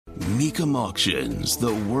Mecum Auctions,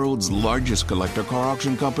 the world's largest collector car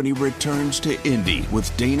auction company, returns to Indy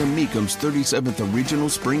with Dana Mecum's 37th Original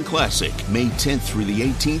Spring Classic, May 10th through the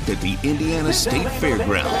 18th at the Indiana State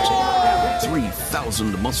Fairgrounds.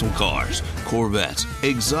 3,000 muscle cars, Corvettes,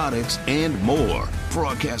 exotics, and more.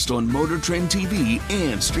 Broadcast on Motor Trend TV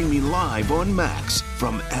and streaming live on Max.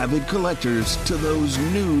 From avid collectors to those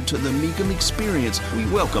new to the Mecum experience, we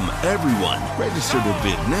welcome everyone. Register to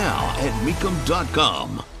bid now at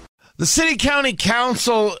Mecum.com. The City County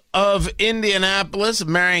Council of Indianapolis,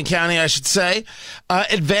 Marion County, I should say,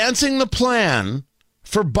 advancing the plan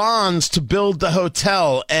for bonds to build the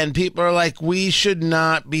hotel, and people are like, we should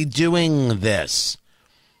not be doing this.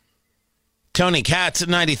 Tony Katz at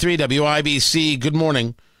 93 WIBC, good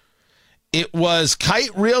morning. It was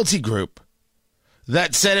Kite Realty Group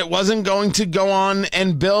that said it wasn't going to go on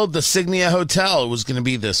and build the Signia Hotel. It was going to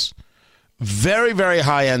be this very, very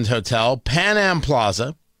high-end hotel, Pan Am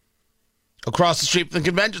Plaza, across the street from the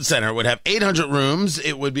convention center. It would have 800 rooms.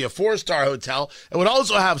 It would be a 4-star hotel. It would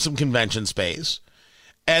also have some convention space.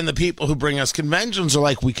 And the people who bring us conventions are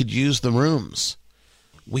like, we could use the rooms.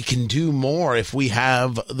 We can do more if we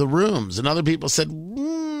have the rooms. And other people said,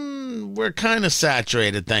 we're kind of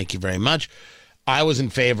saturated. Thank you very much. I was in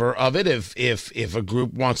favor of it. If a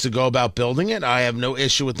group wants to go about building it, I have no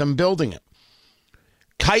issue with them building it.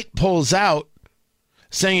 Kite pulls out,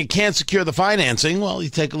 saying it can't secure the financing. Well, you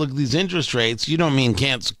take a look at these interest rates. You don't mean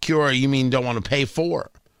can't secure, you mean don't want to pay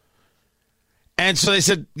for. And so they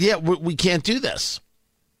said, yeah, we can't do this.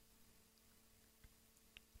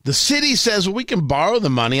 The city says, well, we can borrow the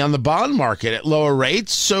money on the bond market at lower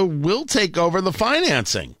rates, so we'll take over the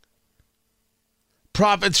financing.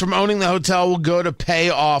 Profits from owning the hotel will go to pay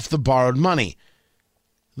off the borrowed money.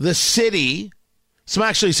 The city,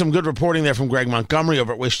 some good reporting there from Greg Montgomery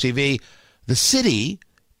over at Wish TV. The city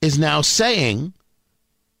is now saying,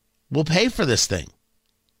 we'll pay for this thing.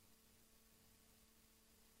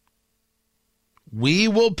 We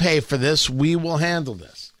will pay for this. We will handle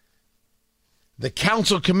this. The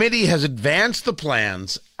council committee has advanced the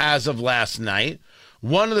plans as of last night.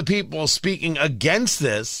 One of the people speaking against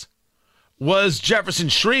this was Jefferson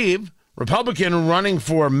Shreve, Republican running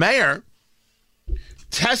for mayor,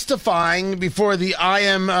 testifying before the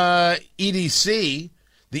IMEDC,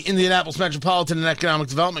 the Indianapolis Metropolitan and Economic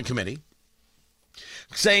Development Committee,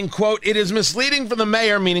 saying, quote, it is misleading for the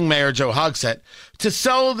mayor, meaning Mayor Joe Hogsett, to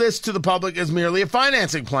sell this to the public as merely a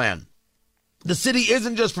financing plan. The city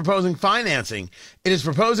isn't just proposing financing. It is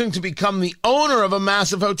proposing to become the owner of a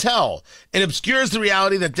massive hotel. It obscures the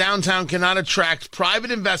reality that downtown cannot attract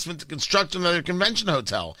private investment to construct another convention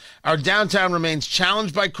hotel. Our downtown remains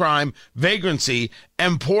challenged by crime, vagrancy,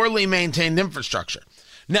 and poorly maintained infrastructure.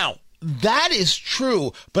 Now, that is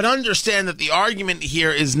true, but understand that the argument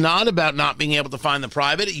here is not about not being able to find the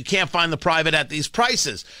private. You can't find the private at these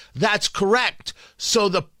prices. That's correct.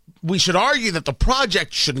 So we should argue that the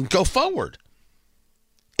project shouldn't go forward.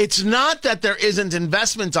 It's not that there isn't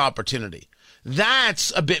investment opportunity.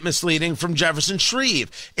 That's a bit misleading from Jefferson Shreve.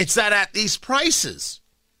 It's that at these prices,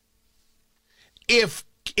 if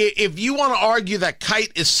you want to argue that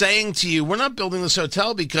Kite is saying to you, we're not building this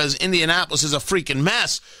hotel because Indianapolis is a freaking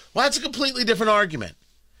mess, well, that's a completely different argument.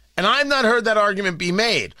 And I've not heard that argument be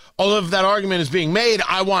made. Although if that argument is being made,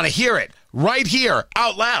 I want to hear it right here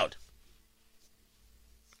out loud.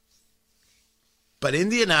 But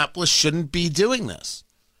Indianapolis shouldn't be doing this.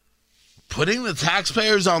 Putting the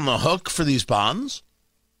taxpayers on the hook for these bonds?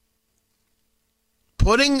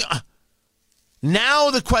 Now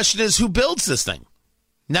the question is, who builds this thing?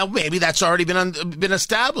 Now, maybe that's already been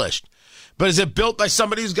established. But is it built by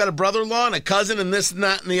somebody who's got a brother-in-law and a cousin and this and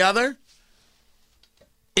that and the other?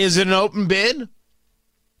 Is it an open bid?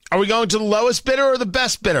 Are we going to the lowest bidder or the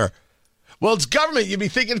best bidder? Well, it's government. You'd be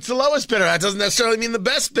thinking it's the lowest bidder. That doesn't necessarily mean the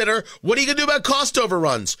best bidder. What are you going to do about cost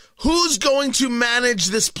overruns? Who's going to manage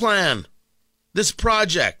this plan? This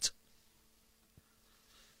project?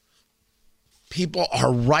 People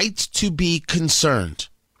are right to be concerned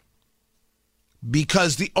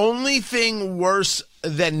because the only thing worse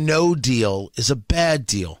than no deal is a bad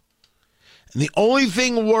deal. And the only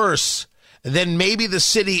thing worse than maybe the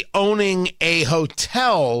city owning a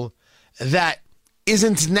hotel that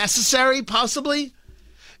isn't necessary, possibly,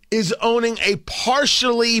 is owning a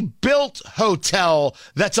partially built hotel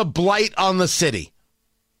that's a blight on the city.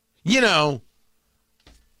 You know,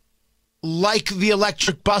 like the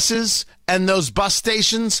electric buses and those bus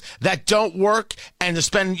stations that don't work, and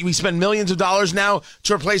we spend millions of dollars now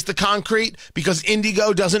to replace the concrete because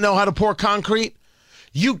Indigo doesn't know how to pour concrete.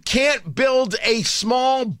 You can't build a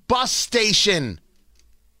small bus station.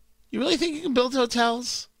 You really think you can build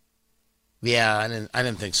hotels? Yeah, I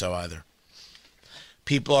didn't think so either.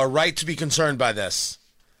 People are right to be concerned by this.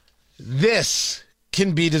 This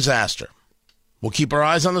can be disaster. We'll keep our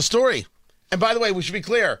eyes on the story. And by the way, we should be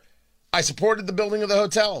clear. I supported the building of the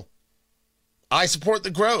hotel. I support the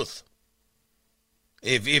growth.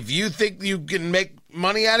 If you think you can make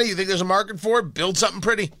money at it, you think there's a market for it, build something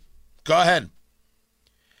pretty. Go ahead.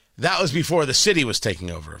 That was before the city was taking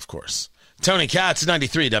over, of course. Tony Katz,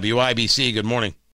 93 WIBC. Good morning.